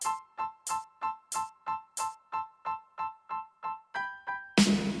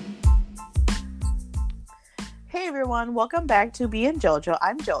everyone, welcome back to B and JoJo.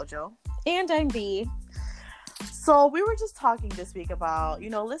 I'm JoJo. And I'm B. So we were just talking this week about,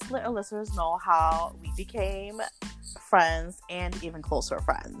 let's let our listeners know how we became friends and even closer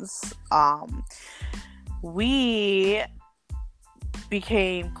friends. We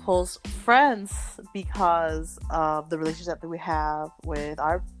became close friends because of the relationship that we have with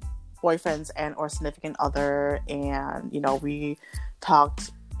our boyfriends and or significant other, and we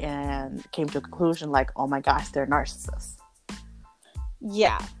talked and came to a conclusion like, oh my gosh, they're narcissists.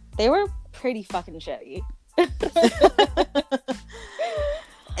 Yeah, they were pretty fucking shitty.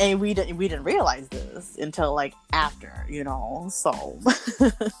 And we didn't realize this until like after, so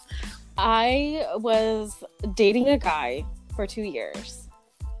I was dating a guy for 2 years,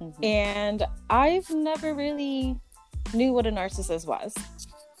 and I've never really knew what a narcissist was.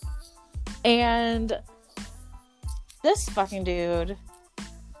 And this fucking dude,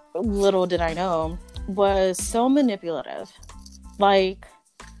 little did I know, was so manipulative. Like,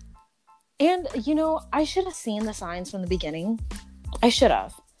 and I should have seen the signs from the beginning. I should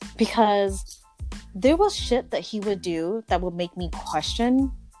have, because there was shit that he would do that would make me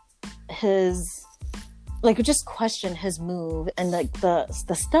question his, just question his move and like the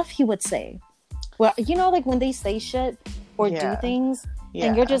stuff he would say. Well, like when they say shit or do things,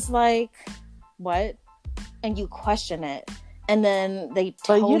 and you're just like, what? And you question it, and then they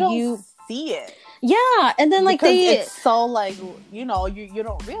tell but you don't see it. Yeah, and then it's so like you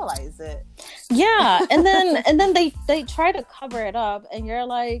don't realize it. Yeah, and then they try to cover it up, and you're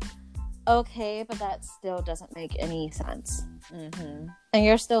like, okay, but that still doesn't make any sense. And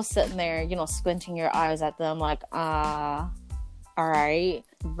you're still sitting there, squinting your eyes at them, like, all right,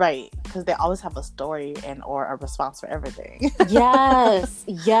 because they always have a story and or a response for everything.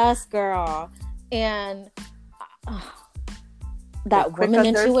 yes, girl, and. That woman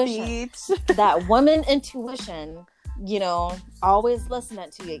intuition, always listen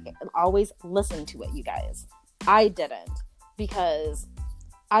to it, you guys. I didn't, because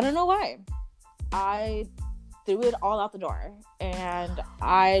I don't know why. I threw it all out the door, and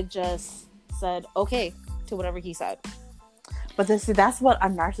I just said okay to whatever he said. But that's what a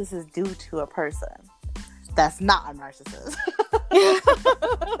narcissist do to a person. That's not a narcissist.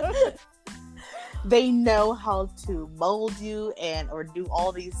 They know how to mold you or do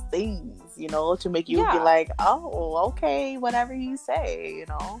all these things, to make you be like, oh, okay, whatever you say,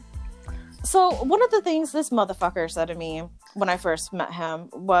 So one of the things this motherfucker said to me when I first met him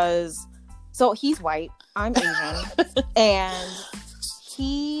was, so he's white, I'm Asian, and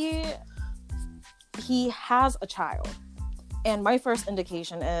he has a child. And my first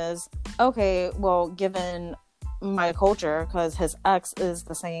indication is, okay, well, given my culture, because his ex is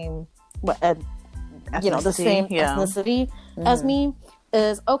the same, the same ethnicity as me,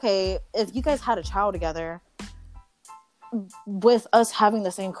 is okay, if you guys had a child together, with us having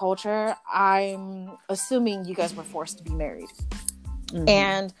the same culture, I'm assuming you guys were forced to be married.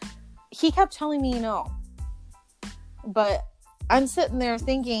 And he kept telling me no. But I'm sitting there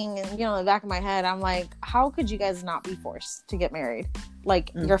thinking, and in the back of my head, I'm like, how could you guys not be forced to get married?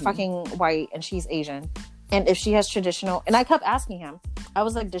 Like, you're fucking white and she's Asian. And if she has traditional, and I kept asking him, I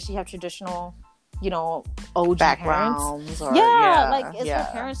was like, does she have traditional, OG backgrounds? Parents? Is her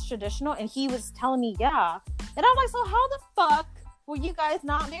parents traditional? And he was telling me, yeah. And I'm like, so how the fuck were you guys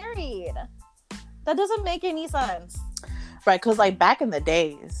not married? That doesn't make any sense. Right, because like back in the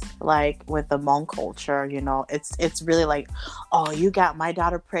days, like with the Hmong culture, it's really like, oh, you got my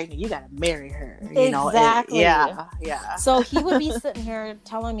daughter pregnant, you gotta marry her. Exactly. Yeah. So he would be sitting here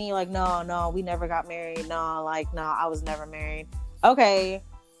telling me like, no, we never got married. No, I was never married. Okay,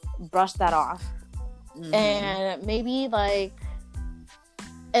 brush that off. And maybe like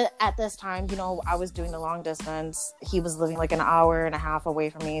at this time, I was doing the long distance. He was living like an hour and a half away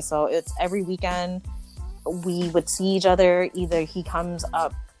from me, so it's every weekend we would see each other. Either he comes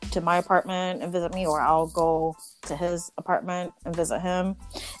up to my apartment and visit me, or I'll go to his apartment and visit him.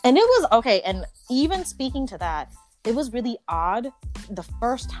 And it was okay. And even speaking to that, it was really odd the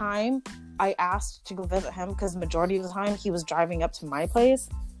first time I asked to go visit him, because majority of the time he was driving up to my place.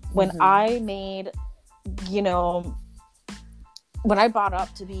 When I made, when I brought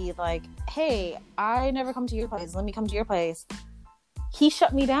up to be like, hey, I never come to your place, let me come to your place, he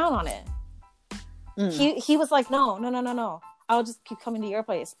shut me down on it. He was like, no, I'll just keep coming to your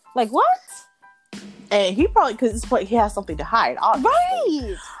place. Like, what? And he probably, because he has something to hide,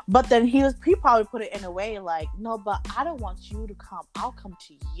 obviously. Right. But then he probably put it in a way like, no, but I don't want you to come. I'll come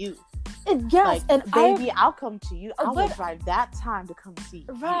to you. And yes, like, and baby, I'll come to you. I will but- drive that time to come see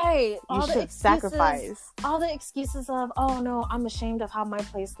you. right. You should sacrifice. All the excuses of, oh no, I'm ashamed of how my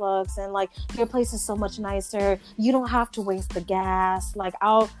place looks, and like your place is so much nicer. You don't have to waste the gas. Like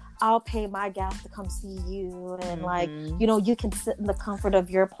I'll pay my gas to come see you, and like, you know, you can sit in the comfort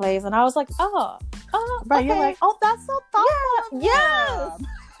of your place. And I was like, oh, right. okay. You're like, oh, that's so thoughtful. Yeah. Yes.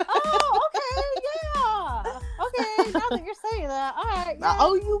 Oh, okay, yeah. Okay, now that you're saying that, all right. Yeah.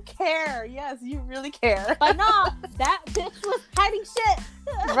 Oh, you care. Yes, you really care. But no, that bitch was hiding shit.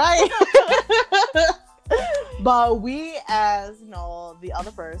 Right. But we, as you know, the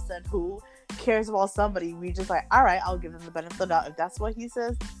other person who cares about somebody, we just like, all right, I'll give them the benefit of the doubt. If that's what he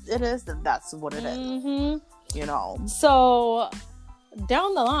says it is, then that's what it is. You know. So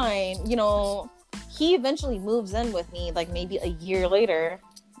down the line, you know, he eventually moves in with me, like maybe a year later,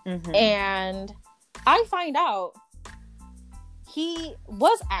 and I find out he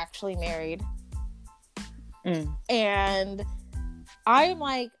was actually married, and I'm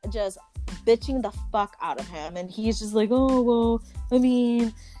like just bitching the fuck out of him, and he's just like, oh well, I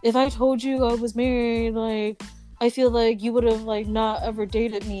mean, if I told you I was married, like, I feel like you would have like not ever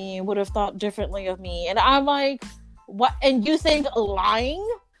dated me and would have thought differently of me. And I'm like, what? And you think lying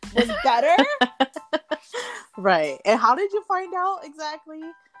was better? Right. And how did you find out exactly?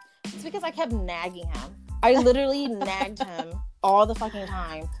 It's because I kept nagging him. I literally nagged him all the fucking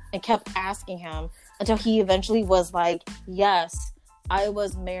time and kept asking him until he eventually was like, yes, I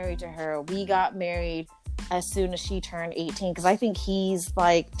was married to her. We got married as soon as she turned 18. Because I think he's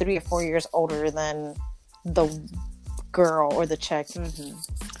like 3 or 4 years older than the girl or the chick.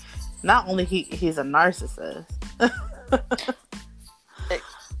 Not only he's a narcissist.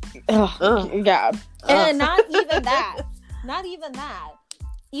 Yeah. And not even that.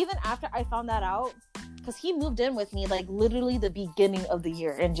 Even after I found that out, because he moved in with me like literally the beginning of the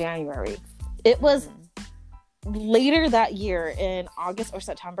year in January. It was later that year in August or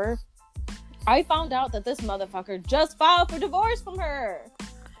September, I found out that this motherfucker just filed for divorce from her.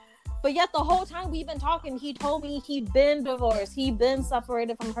 But yet the whole time we've been talking, he told me he'd been divorced. He'd been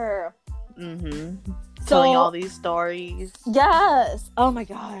separated from her. Telling all these stories. Yes. Oh my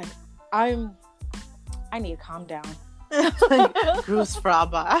God. I need to calm down. Bruce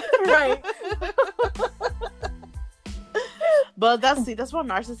Fraba. Right. But that's what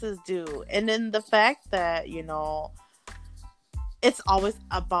narcissists do. And then the fact that, you know, it's always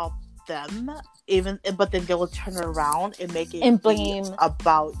about them, but then they will turn around and make it and blame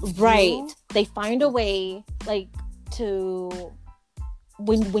about you. They find a way, like, to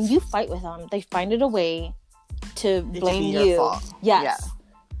when you fight with them, they find it a way to blame you. Fault. Yes.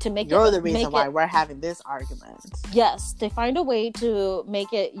 To make you're the reason why we're having this argument. Yes, they find a way to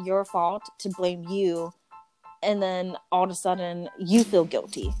make it your fault, to blame you, and then all of a sudden you feel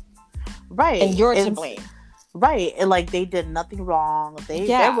guilty, right? And you're to blame, right? And like they did nothing wrong. They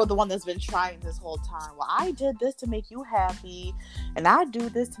were the one that's been trying this whole time. Well, I did this to make you happy, and I do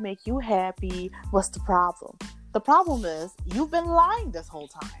this to make you happy. What's the problem? The problem is you've been lying this whole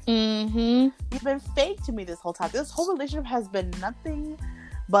time. You've been fake to me this whole time. This whole relationship has been nothing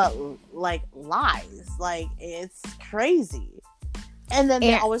but like lies. Like, it's crazy. And then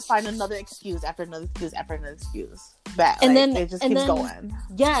they always find another excuse after another excuse after another excuse. And then it just keeps going.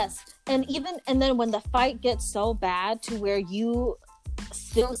 Yes. And then when the fight gets so bad to where you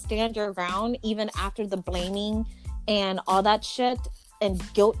still stand your ground even after the blaming and all that shit and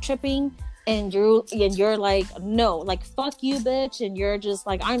guilt tripping, and you're like, no, like, fuck you, bitch, and you're just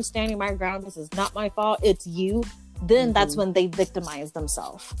like, I'm standing my ground, this is not my fault, it's you. Then that's when they victimize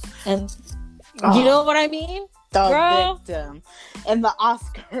themselves. And you know what I mean? The victim. And the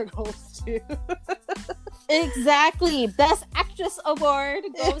Oscar goes to... Exactly. Best Actress Award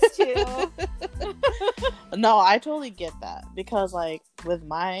goes to... No, I totally get that. Because, like, with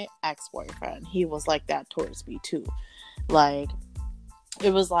my ex-boyfriend, he was like that towards me, too. Like,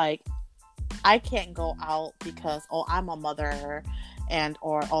 it was like, I can't go out because, oh, I'm a mother...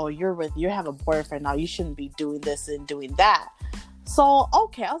 or you have a boyfriend now, you shouldn't be doing this and doing that. So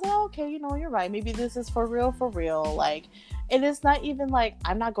okay, I was like, okay, you know, you're right, maybe this is for real, like, and it's not even like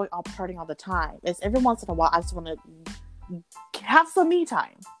I'm not going out partying all the time. It's every once in a while I just want to have some me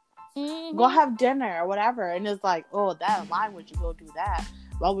time, go have dinner or whatever. And it's like, oh, why would you go do that?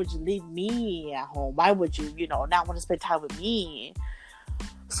 Why would you leave me at home? Why would you, you know, not want to spend time with me?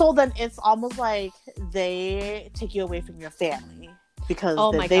 So then it's almost like they take you away from your family because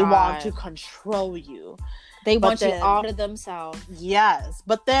they want to control you. They want you all to themselves. Yes,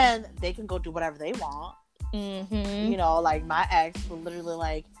 but then they can go do whatever they want. Mm-hmm. You know, like my ex was literally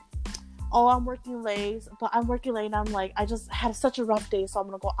like, oh, I'm working late, and I'm like, I just had such a rough day, so I'm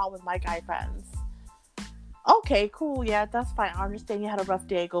gonna go out with my guy friends. Okay, cool, yeah, that's fine. I understand you had a rough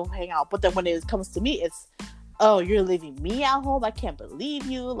day, go hang out. But then when it comes to me, it's, oh, you're leaving me at home. I can't believe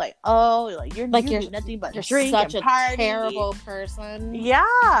you. Like, oh, like you're nothing but drink such and party. A terrible person.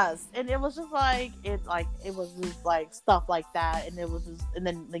 Yes, and it was just like it was just like stuff like that, and it was just, and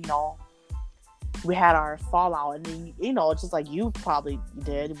then you know, we had our fallout, and then you know, it's just like you probably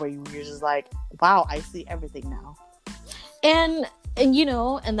did, where you're just like, wow, I see everything now, and you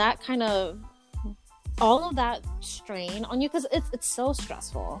know, and that kind of all of that strain on you, because it's so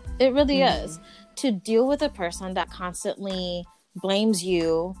stressful. It really is, to deal with a person that constantly blames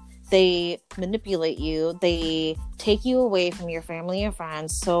you. They manipulate you. They take you away from your family and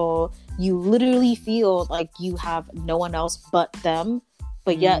friends. So you literally feel like you have no one else but them.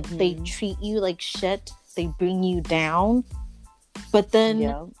 But yet they treat you like shit. They bring you down. But then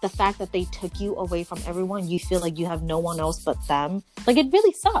the fact that they took you away from everyone, you feel like you have no one else but them. Like, it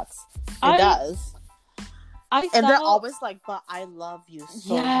really sucks. It does. And they're always like, but I love you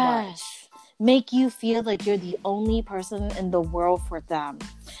so much. Make you feel like you're the only person in the world for them.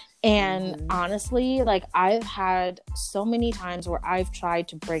 And honestly, like, I've had so many times where I've tried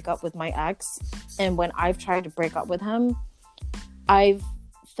to break up with my ex. And when I've tried to break up with him, I've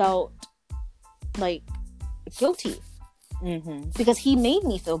felt like guilty. Because he made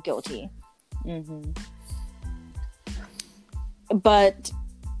me feel guilty. But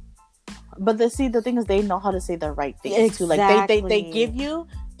the thing is, they know how to say the right things too. Like they give you,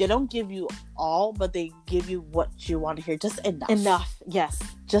 they don't give you all, but they give you what you want to hear, just enough. Yes,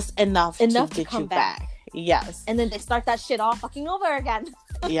 just enough to get you back. Yes, and then they start that shit all fucking over again.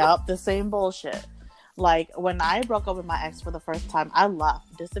 Yep, the same bullshit. Like, when I broke up with my ex for the first time, I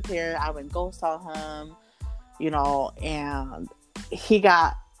left, disappeared. I went ghost on him, you know, and he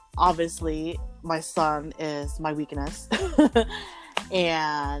got, obviously, my son is my weakness.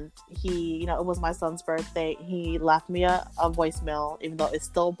 And he, you know, it was my son's birthday. He left me a voicemail, even though it's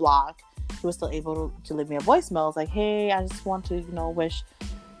still blocked. He was still able to leave me a voicemail. It's like, hey, I just want to, you know, wish,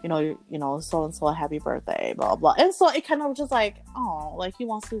 you know, so-and-so a happy birthday, blah, blah. And so it kind of was just like, oh, like, he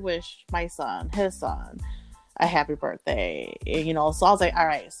wants to wish my son, his son, a happy birthday, you know. So I was like, all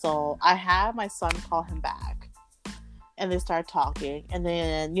right. So I had my son call him back, and they started talking. And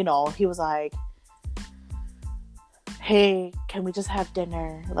then, you know, he was like, hey, can we just have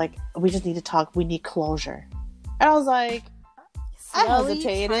dinner? Like, we just need to talk. We need closure. And I was like, I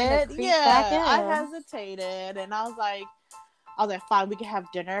hesitated. Yeah, I hesitated. And I was like, fine, we can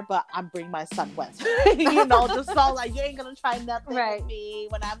have dinner, but I'm bringing my son with. You know, just so like, you ain't gonna try nothing with me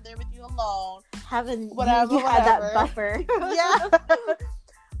when I'm there with you alone. Having whatever. That buffer. Yeah.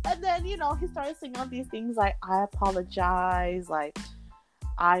 And then, you know, he started saying all these things like, I apologize, like,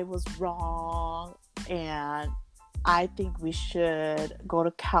 I was wrong, and I think we should go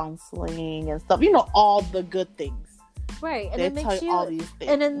to counseling and stuff. You know, all the good things. Right. And they it makes you all these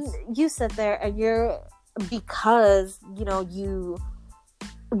things. And then you sit there and because, you know, you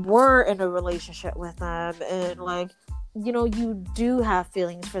were in a relationship with them, and, like, you know, you do have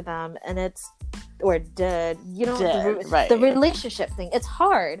feelings for them, and the relationship thing, it's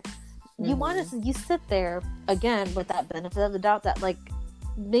hard. You sit there again with that benefit of the doubt that, like,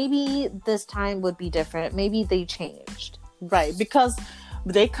 maybe this time would be different. Maybe they changed. Right. Because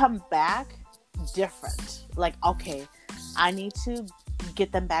they come back different. Like, okay, I need to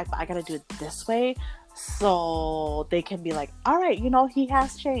get them back, but I gotta do it this way. So they can be like, all right, you know, he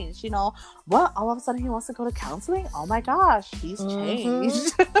has changed. You know, what? All of a sudden he wants to go to counseling? Oh my gosh, he's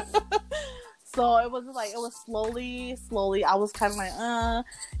changed. So it was like, it was slowly. I was kind of like,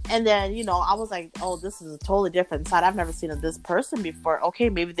 and then, you know, I was like, oh, this is a totally different side. I've never seen of this person before. Okay,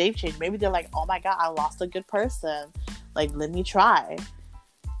 maybe they've changed. Maybe they're like, oh my God, I lost a good person. Like, let me try.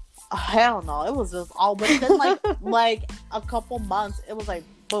 Hell no, it was just all. But then, like a couple months, it was like,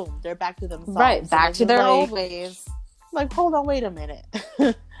 boom, they're back to themselves. Right, back to their old ways. Like, hold on, wait a minute.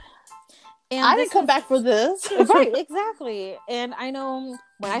 And I didn't come back for this. Right, exactly. And I know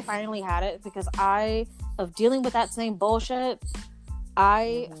when I finally had it, because of dealing with that same bullshit,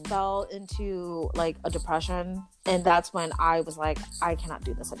 I fell into, like, a depression. And that's when I was like, I cannot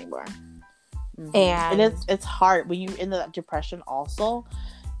do this anymore. And it's hard when you're in that depression also.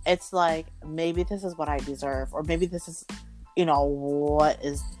 It's like, maybe this is what I deserve, or maybe this is, you know, what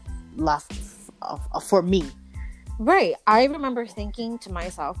is left for me. Right. I remember thinking to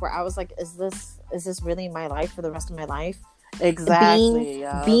myself, where I was like, is this really my life for the rest of my life? Exactly.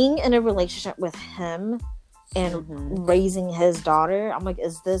 Being in a relationship with him and raising his daughter. I'm like,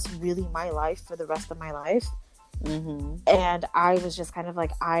 is this really my life for the rest of my life? And I was just kind of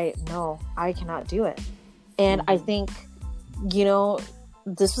like, I cannot do it. And I think, you know,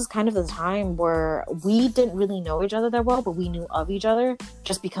 this was kind of the time where we didn't really know each other that well, but we knew of each other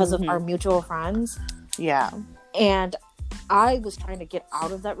just because of our mutual friends. Yeah. And I was trying to get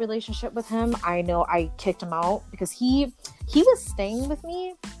out of that relationship with him. I know I kicked him out because he was staying with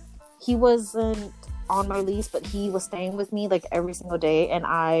me. He wasn't on my lease, but he was staying with me like every single day. And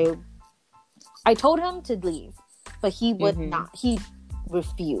I told him to leave, but he would not. He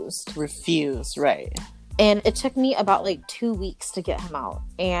refused. Right. And it took me about like 2 weeks to get him out.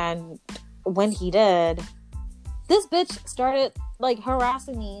 And when he did, this bitch started like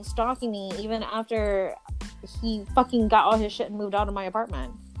harassing me, stalking me, even after he fucking got all his shit and moved out of my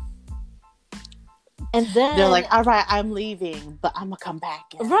apartment. And then they're like, all right, I'm leaving, but I'm gonna come back.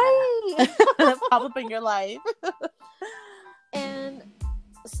 Right. Pop up in your life. And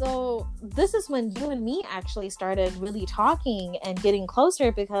so this is when you and me actually started really talking and getting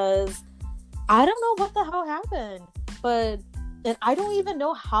closer, because I don't know what the hell happened, and I don't even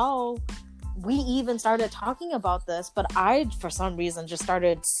know how we even started talking about this, but I, for some reason, just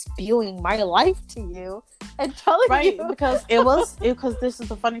started spewing my life to you and telling you. Because because this is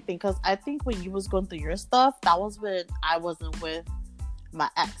the funny thing, because I think when you was going through your stuff, that was when I wasn't with my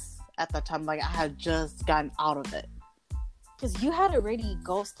ex at that time. Like, I had just gotten out of it. Because you had already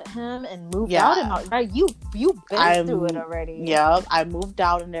ghosted him and moved out and all, right? You've been through it already. Yeah, I moved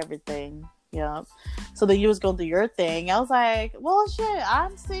out and everything. Yeah. So then you was going through your thing. I was like, well, shit,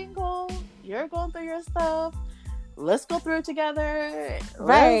 I'm single. You're going through your stuff. Let's go through it together.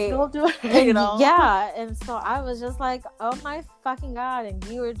 Right. Let's go do it, you know? Yeah. And so I was just like, oh my fucking God. And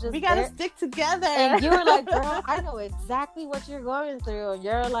you were just, we gotta stick together. And you were like, girl, I know exactly what you're going through. And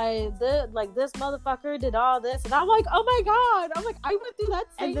you're like, this motherfucker did all this. And I'm like, oh my God. I'm like, I went through that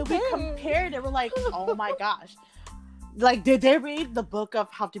same thing. And then we compared it. We're like, oh my gosh. Like, did they read the book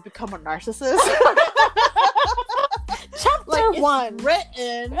of how to become a narcissist? Chapter 1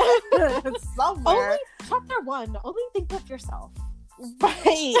 written somewhere. Chapter 1. Only think of yourself.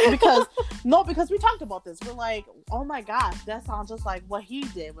 Right. Because we talked about this. We're like, oh my gosh, that sounds just like what he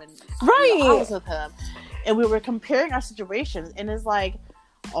did when I was with him. And we were comparing our situations, and it's like,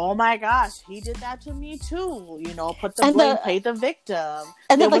 oh my gosh, he did that to me too. You know, put the blame, play the victim.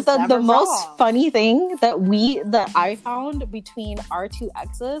 And then like the most funny thing that I found between our two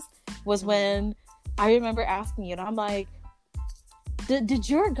exes was when I remember asking you, and I'm like, did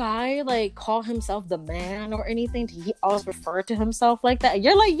your guy like call himself the man or anything? Did he always refer to himself like that? And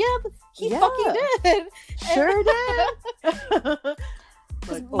you're like, yeah, he fucking did. Sure did.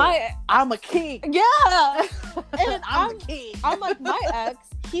 Like, I'm a king. Yeah. And I'm the king. I'm like, my ex,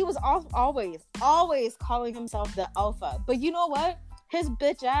 he was always calling himself the alpha. But you know what? His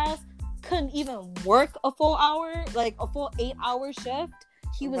bitch ass couldn't even work a full hour, like a full 8-hour shift.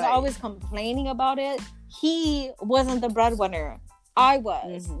 He was always complaining about it. He wasn't the breadwinner. I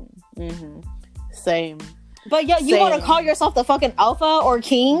was. Same. But yeah, you want to call yourself the fucking alpha or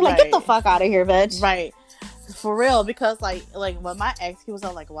king? Like, get the fuck out of here, bitch. Right. For real, because like when my ex, he was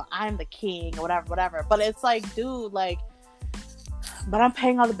like, well, I'm the king or whatever. But it's like, dude, like, but I'm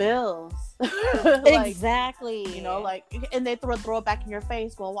paying all the bills. Like, exactly. You know, like, and they throw it back in your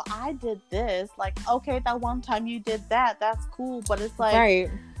face. Well, I did this. Like, okay, that one time you did that. That's cool. But it's like,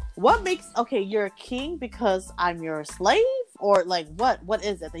 what makes, okay, you're a king because I'm your slave? Or like, what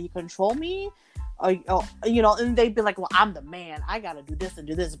is it? That you control me? Or, you know, and they'd be like, well, I'm the man. I got to do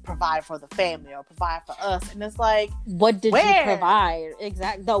this, provide for the family or provide for us. And it's like, what did you provide?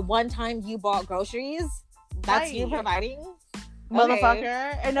 Exactly. The one time you bought groceries, that's you providing? Motherfucker.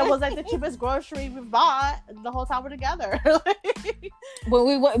 Okay. And it was like the cheapest grocery we bought the whole time we're together.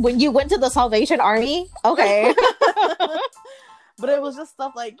 when you went to the Salvation Army? Okay. But it was just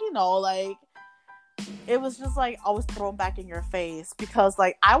stuff like, you know, like, it was just like always thrown back in your face, because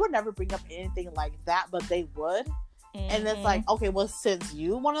like I would never bring up anything like that, but they would. And it's like, okay, well, since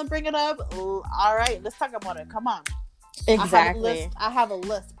you want to bring it up, all right, let's talk about it. Come on. Exactly. I have a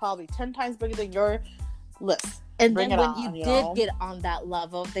list probably 10 times bigger than your list. And then when you did get on that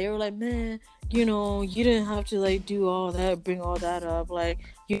level, they were like, man, you know, you didn't have to like do all that, bring all that up. Like,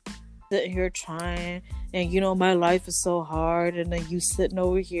 you sitting here trying, and you know, my life is so hard, and then you sitting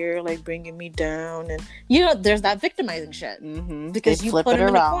over here like bringing me down, and you know, there's that victimizing shit because you put him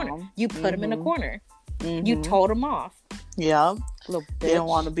in a corner. You put him in a corner. You told him off. Yeah, little bitch. They don't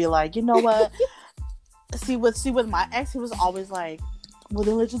want to be like, you know what? see with my ex, he was always like, well,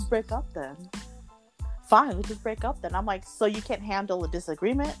 then let's just break up then. Fine, let's just break up then. I'm like, so you can't handle a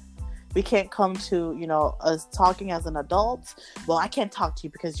disagreement? We can't come to, you know, us talking as an adult. Well, I can't talk to you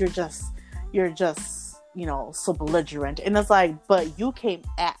because you're just, you know, so belligerent. And it's like, but you came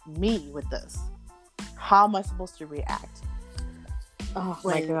at me with this. How am I supposed to react? Oh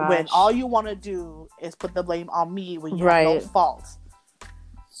my When gosh. all you want to do is put the blame on me when you have no fault.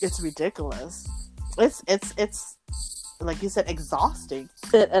 It's ridiculous. It's like you said, exhausting.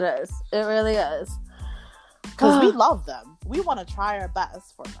 It is. It really is. Because we love them. We want to try our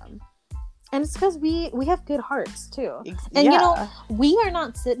best for them. And it's because we have good hearts too. And you know, we are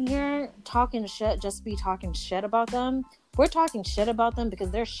not sitting here talking shit just to be talking shit about them. We're talking shit about them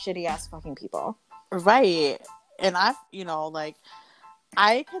because they're shitty ass fucking people. Right. And you know, like,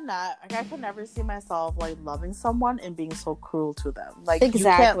 I could never see myself like loving someone and being so cruel to them. Like,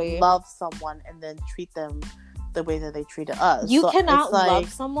 exactly. You can't love someone and then treat them the way that they treated us. You cannot love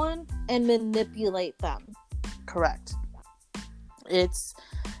someone and manipulate them. Correct.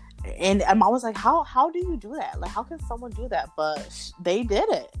 And I'm always like, how do you do that? Like, how can someone do that? But they did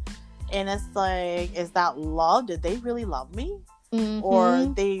it. And it's like, is that love? Did they really love me? Mm-hmm.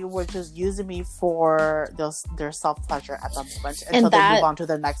 Or they were just using me for their self-pleasure at the moment until they move on to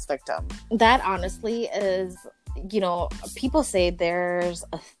their next victim? That honestly is, you know, people say there's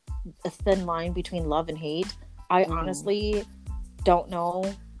a thin line between love and hate. I honestly don't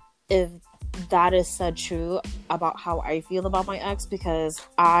know if that is said true about how I feel about my ex, because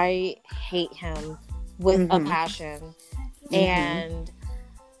I hate him with a passion. And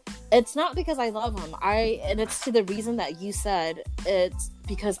it's not because I love him. And it's to the reason that you said. It's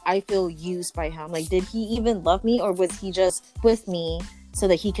because I feel used by him. Like, did he even love me, or was he just with me so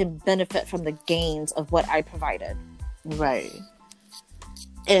that he can benefit from the gains of what I provided? Right.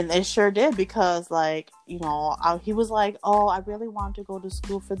 And it sure did, because, like, you know, he was like, oh, I really want to go to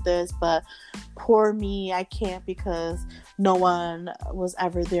school for this, but poor me, I can't because no one was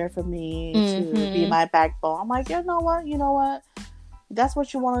ever there for me to be my backbone. I'm like, you know what? That's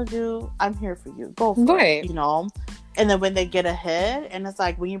what you want to do. I'm here for you. Go for it, you know? And then when they get ahead, and it's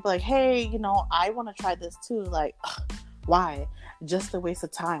like, when you be like, hey, you know, I want to try this too. Like, why? Just a waste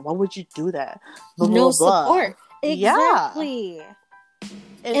of time. Why would you do that? Blah, no blah, blah. Support. Exactly. Yeah.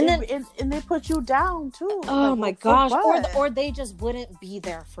 And they put you down too. Oh, like, my gosh. Or they just wouldn't be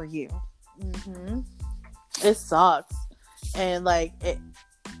there for you. It sucks. And like,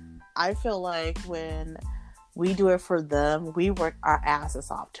 I feel like when we do it for them, we work our asses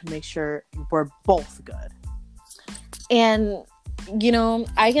off to make sure we're both good. And, you know,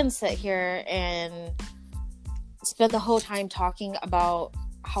 I can sit here and spend the whole time talking about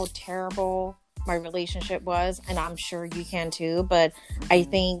how terrible my relationship was, and I'm sure you can too, but I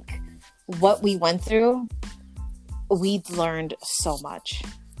think what we went through, we learned so much.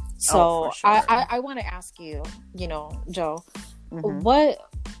 So sure. I want to ask you, you know, Joe, what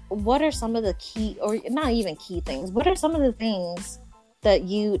are some of the key, or not even key things, what are some of the things that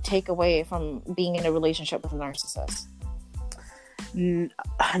you take away from being in a relationship with a narcissist?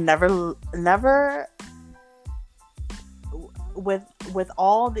 Never with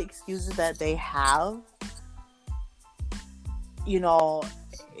all the excuses that they have, you know,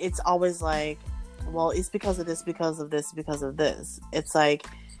 it's always like, well, it's because of this, because of this, because of this. It's like,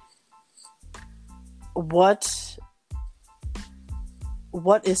 what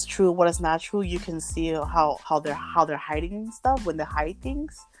is true, what is not true. You can see how they're hiding stuff when they hide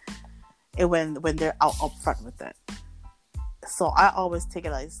things, and when they're out upfront with it. So I always take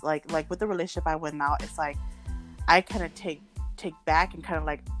it as like with the relationship I went now, it's like I kind of take back and kind of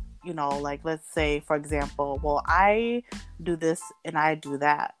like, you know, like, let's say, for example, well, I do this and I do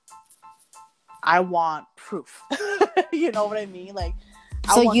that. I want proof. You know what I mean? Like,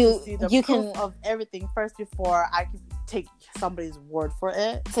 so I want to see the proof of everything first before I can take somebody's word for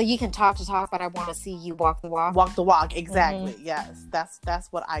it. So you can talk to talk, but I want to see you walk the walk. Walk the walk, exactly. Yes, that's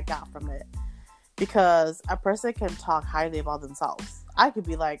what I got from it. Because a person can talk highly about themselves. I could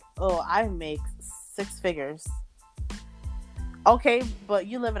be like, oh, I make 6 figures. Okay, but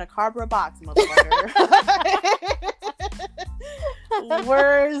you live in a cardboard box, motherfucker.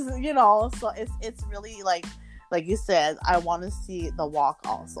 Where's, you know, so it's really like you said, I want to see the walk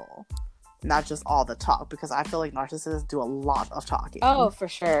also, not just all the talk, because I feel like narcissists do a lot of talking. Oh, for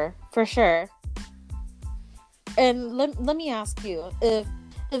sure. And let me ask you, if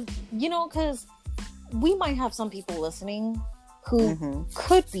you know, because we might have some people listening who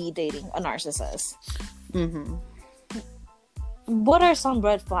could be dating a narcissist. What are some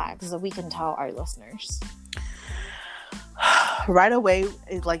red flags that we can tell our listeners? Right away,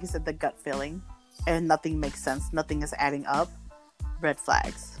 like you said, the gut feeling, and nothing makes sense. Nothing is adding up. Red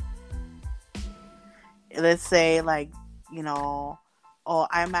flags. Let's say, like, you know, oh,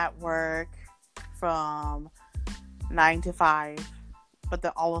 I'm at work from 9 to 5, but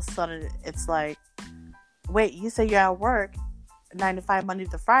then all of a sudden it's like, wait, you say you're at work 9 to 5 Monday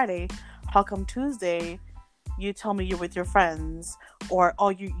to Friday. How come Tuesday you tell me you're with your friends? Or, oh,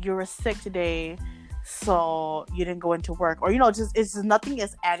 you were sick today, so you didn't go into work. Or, just it's just nothing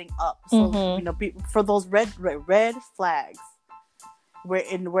is adding up. So, for those red flags where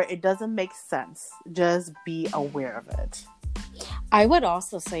it doesn't make sense, just be aware of it. I would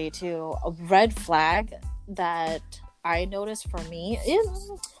also say too, a red flag that I noticed for me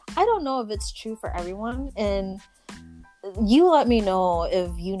is, I don't know if it's true for everyone, and you let me know if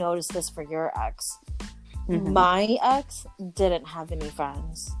you notice this for your ex. Mm-hmm. My ex didn't have any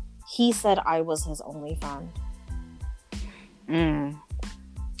friends. He said I was his only friend.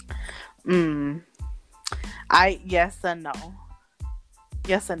 Yes and no.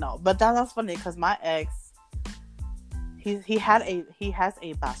 Yes and no. But that's funny because my ex, he has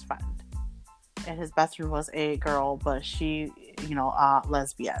a best friend. And his best friend was a girl, but she,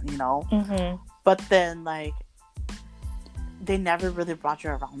 lesbian, Mm-hmm. But then, like, they never really brought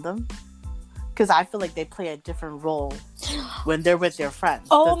you around them. Because I feel like they play a different role when they're with their friends.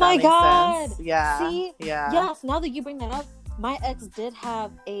 Oh my God. Sense? Yeah. See? Yeah. Yes, now that you bring that up, my ex did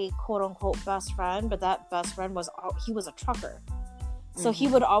have a quote-unquote best friend, but that best friend he was a trucker. So he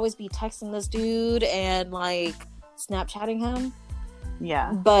would always be texting this dude and, like, Snapchatting him.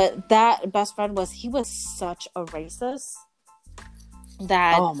 Yeah. But that best friend was such a racist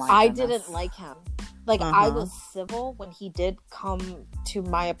that I didn't like him. Like, I was civil when he did come to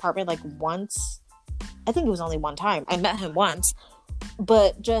my apartment, like, once. I think it was only one time. I met him once.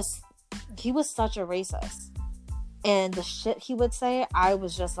 But just, he was such a racist. And the shit he would say, I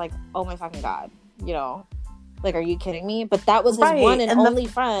was just like, oh my fucking God. Like, are you kidding me? But that was his one and only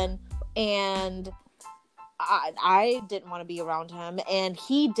friend. And I didn't want to be around him. And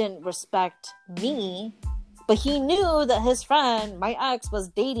he didn't respect me. But he knew that his friend, my ex, was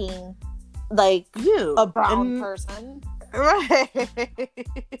dating, like, a brown person. Right.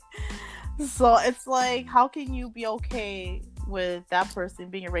 So it's like, how can you be okay with that person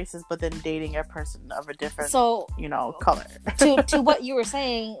being a racist but then dating a person of a different color? to what you were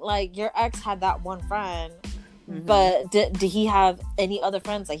saying, like, your ex had that one friend, but did he have any other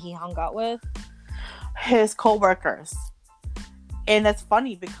friends that he hung out with? His co-workers. And it's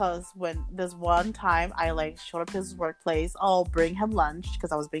funny because when this one time I, like, showed up at his workplace, I'll bring him lunch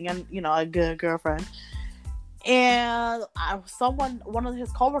because I was being a good girlfriend. And one of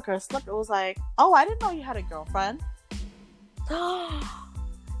his coworkers slipped. It was like, oh, I didn't know you had a girlfriend.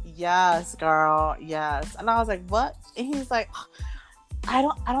 Yes, girl. Yes. And I was like, what? And he's like, I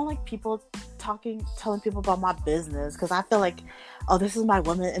don't like people telling people about my business because I feel like, oh, this is my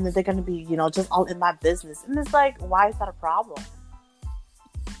woman, and then they're gonna be, just all in my business. And it's like, why is that a problem?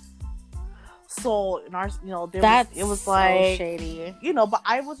 So in our, it was so like shady, but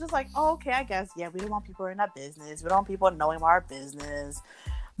I was just like, oh, okay, I guess, yeah, we don't want people in our business. We don't want people knowing about our business.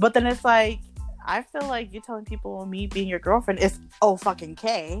 But then it's like, I feel like you telling people me being your girlfriend is fucking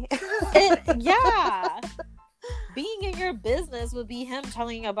K. Yeah. Being in your business would be him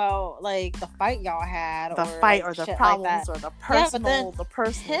telling about, like, the fight y'all had, the fight, or the problems, or the personal,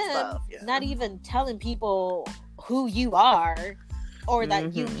 him stuff. Yeah. Not even telling people who you are. Or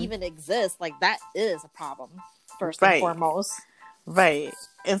that you even exist, like, that is a problem, first and foremost. Right.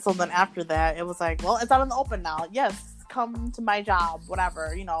 And so then after that, it was like, well, it's out in the open now. Yes, come to my job,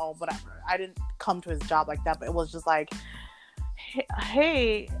 whatever, whatever. I didn't come to his job like that, but it was just like,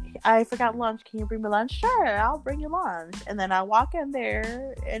 hey, I forgot lunch. Can you bring me lunch? Sure, I'll bring you lunch. And then I walk in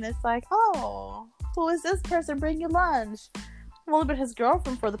there, and it's like, oh, who is this person bringing you lunch? I've only been his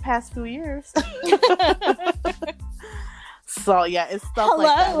girlfriend for the past few years. So, yeah, it's stuff Hello,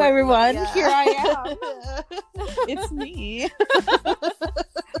 like that. Hello, everyone. Yeah. Here I am. It's me.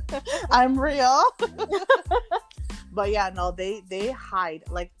 I'm real. But, yeah, no, they hide.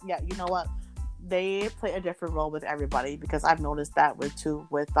 Like, yeah, you know what? They play a different role with everybody because I've noticed that with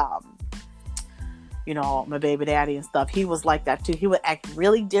my baby daddy and stuff. He was like that, too. He would act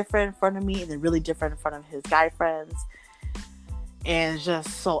really different in front of me and then really different in front of his guy friends. And just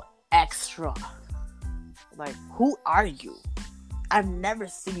so extra. Like, who are you? I've never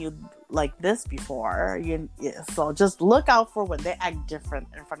seen you like this before. So just look out for when they act different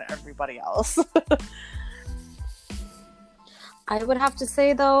in front of everybody else. I would have to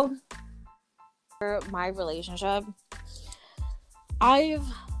say, though, for my relationship, I've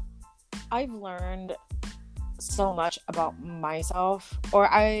learned so much about myself. Or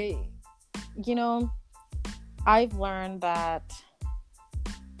I've learned that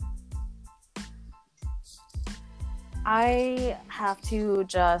I have to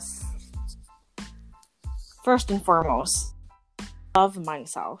just, first and foremost, love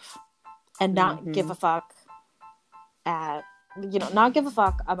myself and not give a fuck not give a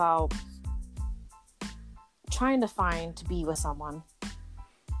fuck about trying to be with someone.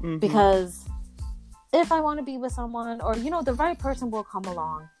 Because if I want to be with someone, or, the right person will come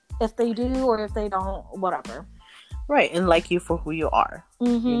along. If they do, or if they don't, whatever. Right, and like you for who you are,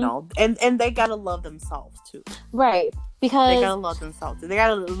 and they gotta love themselves too. Right, because they gotta love themselves. They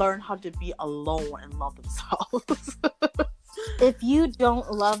gotta learn how to be alone and love themselves. If you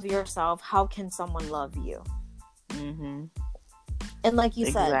don't love yourself, how can someone love you? And like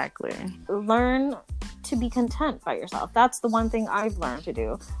you said, exactly, learn to be content by yourself. That's the one thing I've learned to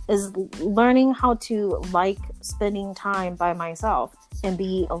do, is learning how to like spending time by myself and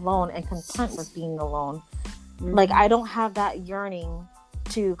be alone and content with being alone. Like, I don't have that yearning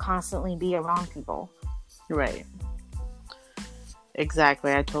to constantly be around people. Right.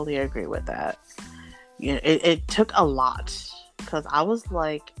 Exactly. I totally agree with that. It took a lot, because I was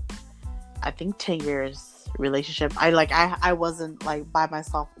like, I think 10 years relationship. I wasn't like by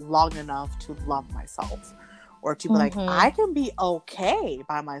myself long enough to love myself, or to be like, I can be okay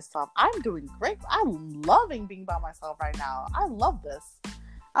by myself. I'm doing great. I'm loving being by myself right now. I love this.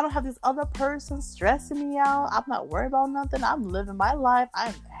 I don't have this other person stressing me out. I'm not worried about nothing. I'm living my life.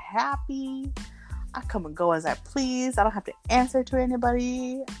 I'm happy. I come and go as I please. I don't have to answer to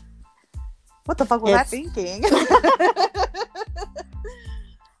anybody. What the fuck was I thinking?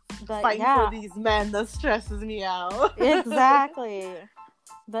 But fighting for these men that stresses me out. Exactly.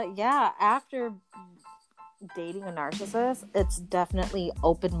 But yeah, after dating a narcissist, it's definitely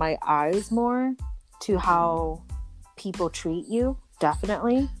opened my eyes more to how people treat you.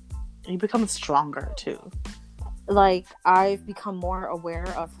 Definitely. You become stronger too. Like, I've become more aware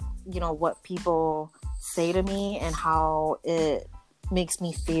of, what people say to me and how it makes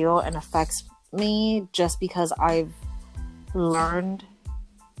me feel and affects me, just because I've learned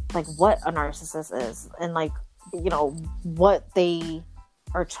like what a narcissist is, and like, what they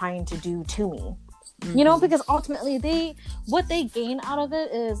are trying to do to me. Because ultimately what they gain out of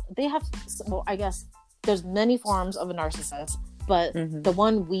it is they have, well, I guess there's many forms of a narcissist, but the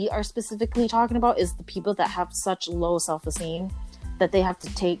one we are specifically talking about is the people that have such low self-esteem that they have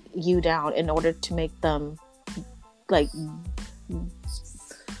to take you down in order to make them, like,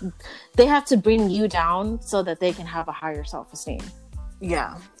 they have to bring you down so that they can have a higher self-esteem.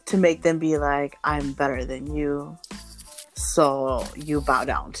 Yeah, to make them be like, I'm better than you, so you bow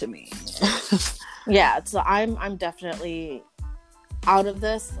down to me. Yeah, so I'm definitely out of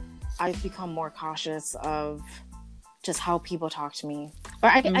this. I've become more cautious of just how people talk to me. Or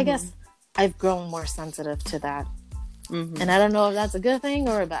I guess I've grown more sensitive to that. And I don't know if that's a good thing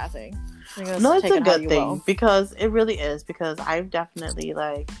or a bad thing. No, it's a good thing, because it really is. Because I've definitely,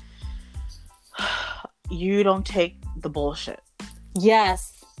 like, you don't take the bullshit.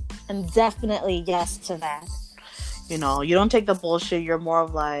 Yes. And definitely yes to that. You don't take the bullshit. You're more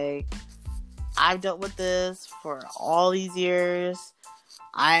of like, I've dealt with this for all these years.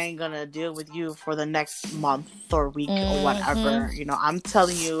 I ain't gonna deal with you for the next month or week or whatever. I'm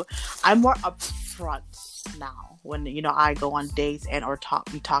telling you, I'm more upfront now when, I go on dates and or talk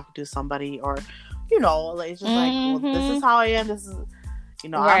to somebody, or, like, it's just like, well, this is how I am. This is,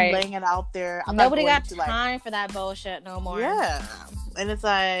 right. I'm laying it out there. Nobody got time for that bullshit no more. Yeah. And it's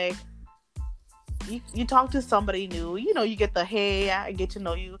like, you talk to somebody new, you get the, hey, I get to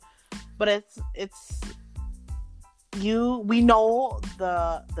know you. But it's we know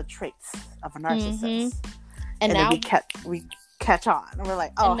the traits of a narcissist. And now we catch on. And we're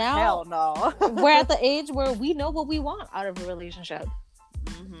like, oh, now, hell no. We're at the age where we know what we want out of a relationship.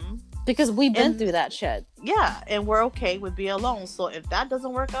 Because we've been through that shit. Yeah, and we're okay with being alone. So if that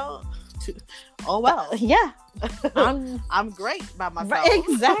doesn't work out, oh well. Yeah. I'm great by myself.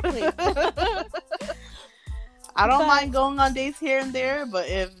 Exactly. I don't mind going on dates here and there, but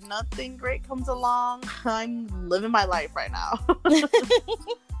if nothing great comes along, I'm living my life right now.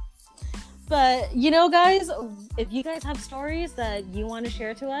 But, guys, if you guys have stories that you want to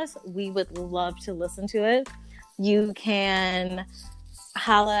share to us, we would love to listen to it. You can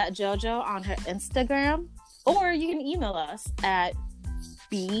holla at JoJo on her Instagram, or you can email us at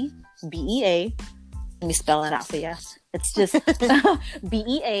BEA. Let me spell it out for you. It's just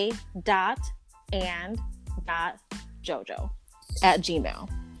BEA.and.jojo@gmail.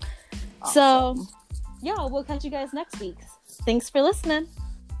 Awesome. So, yeah, we'll catch you guys next week. Thanks for listening.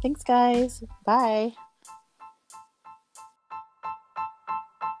 Thanks, guys. Bye.